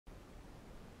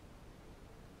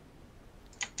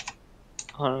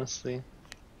Honestly,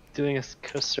 doing a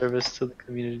service to the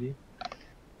community.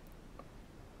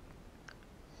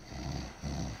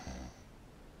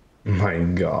 My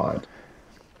God.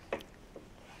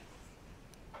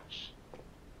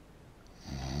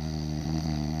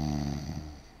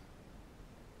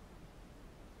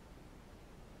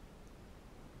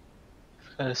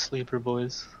 Got a sleeper,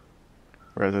 boys.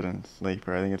 Resident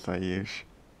sleeper, I think it's Ayush.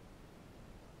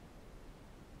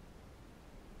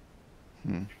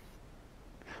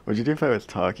 What'd you do if I was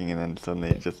talking and then suddenly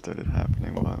it just started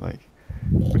happening? What, like,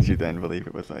 would you then believe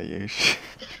it was Ayush?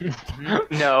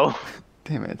 No.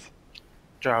 Damn it.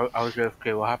 Joe, I was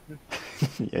okay, what happened?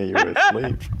 Yeah, you were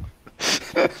asleep.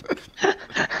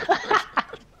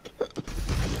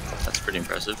 That's pretty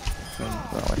impressive.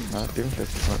 Well, like, not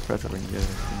Doomfist is more impressive when you get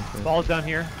it. Ball's down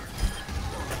here.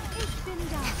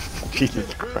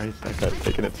 Jesus Christ, that guy's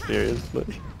taking it seriously.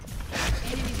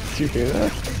 Did you hear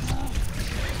that?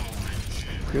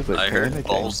 He was, like, I heard panicking.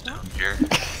 balls down here.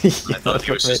 Yeah, I thought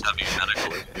he was just having a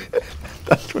medical issue.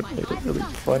 That's what made it really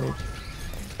funny.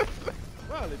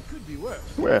 Well, it could be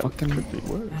worse. Well, it could be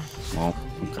worse. Well,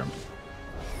 okay.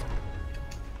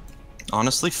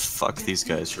 Honestly, fuck these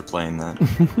guys for playing that.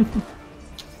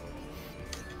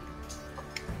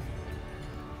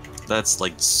 That's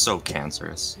like so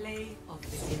cancerous.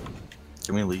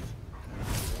 Can we leave?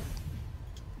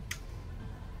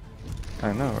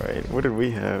 I know, right? What did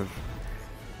we have?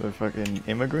 The fucking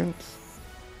immigrants?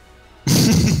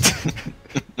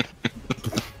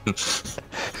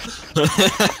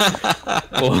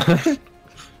 What?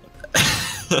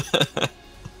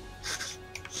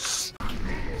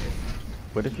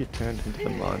 What if you turned into the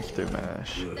Monster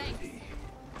Mash?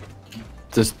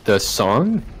 The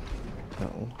song?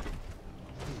 No.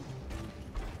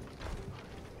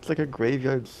 It's like a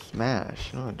graveyard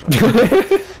smash. No,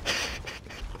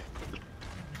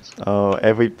 oh,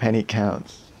 every penny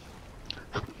counts.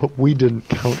 But we didn't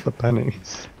count the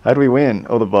pennies. How do we win?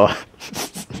 Oh, the boss.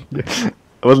 I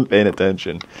wasn't paying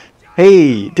attention.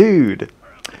 Hey, dude.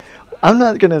 I'm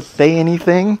not gonna say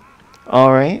anything.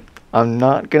 Alright? I'm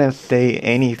not gonna say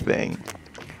anything.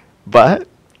 But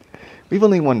we've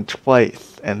only won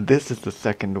twice, and this is the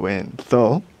second win.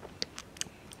 So,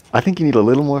 I think you need a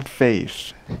little more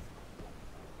faith.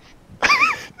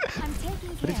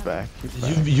 But he's back. He's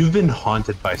back. You've been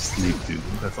haunted by sleep, dude.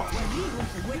 That's all.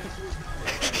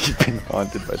 You've been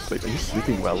haunted by sleep. Are you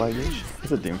sleeping well, Ayush?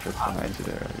 There's a Doomfist behind you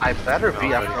there. I better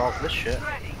be after all this shit.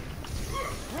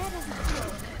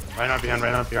 Right not behind,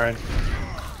 right not behind.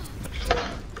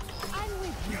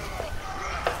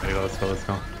 There you go, let's go, let's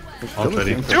go. All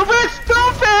ready. Doomfist!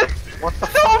 Doomfist! What the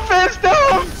Doomfist!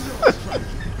 Doomfist!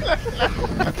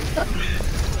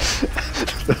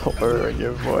 The horror in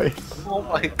your voice. Oh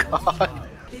my god.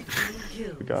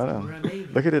 We got him.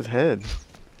 Look at his head.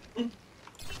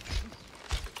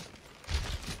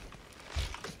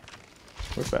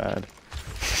 We're bad.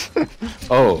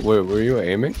 Oh, wait, were you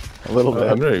aiming? A little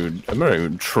bit. I'm not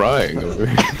even trying over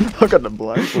here. I got the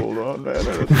blindfold on, man. I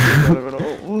don't see none of it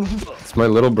all. It's my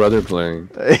little brother playing.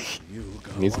 Hey.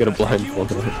 And he's got a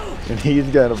blindfold on. And he's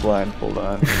got a blindfold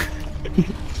on.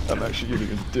 I'm actually using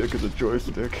his dick as a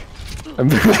joystick.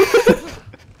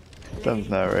 Sounds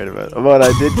not right about it. But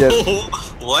I did get.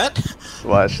 What?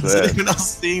 Watch Is this. anyone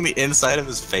else seeing the inside of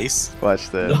his face? Watch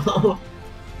this. No.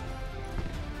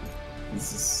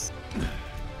 This is...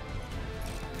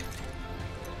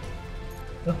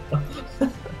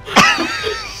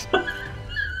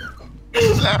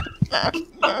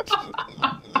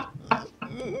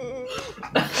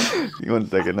 One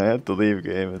second, I have to leave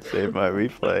game and save my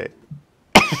replay.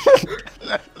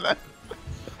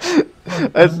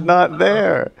 It's not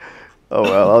there. Oh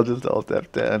well, I'll just alt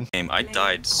F10. I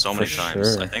died so many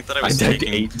times. Sure. I think that I was died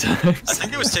taking 8 times. I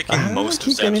think I was taking I don't most of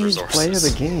keep getting Sam's these play of the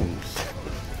resources. games.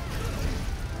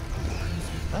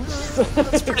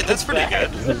 That's pretty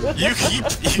good. You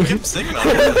keep singing on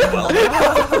it really well.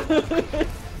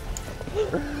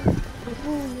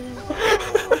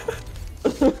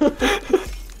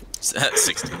 At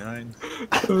 69.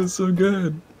 That was so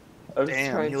good. I was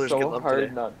Damn, trying healers so get love hard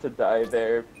today. not to die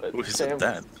there, but Who Sam said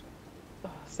that?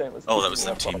 Sam was Oh, that was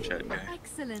keeping some up team on chat me. guy.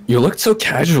 Excellent. You looked so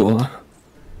casual.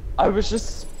 I was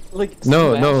just like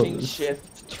No, smashing no.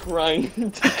 shift trying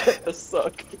to get the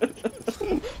suck.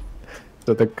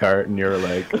 To the cart and you're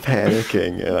like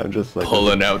Panicking, and I'm just like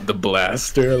pulling out the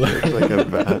blaster. Like, There's like a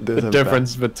bad. There's the a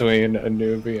difference between a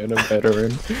newbie and a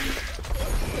veteran.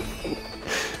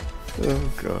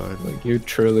 Oh god. Like you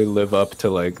truly live up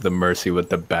to like the Mercy with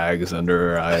the bags under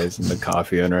her eyes and the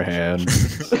coffee in her hand.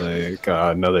 It's like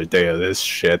another day of this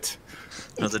shit.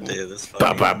 Another day of this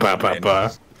Ba fucking ba ba ba rain.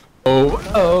 ba. Oh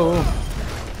oh.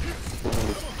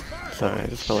 Sorry, I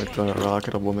just felt like throwing a rock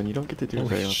at a woman. You don't get to do it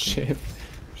very Holy often. shit.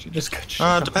 She just got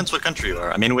shot. Depends what country you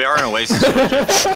are. I mean, we are in Oasis.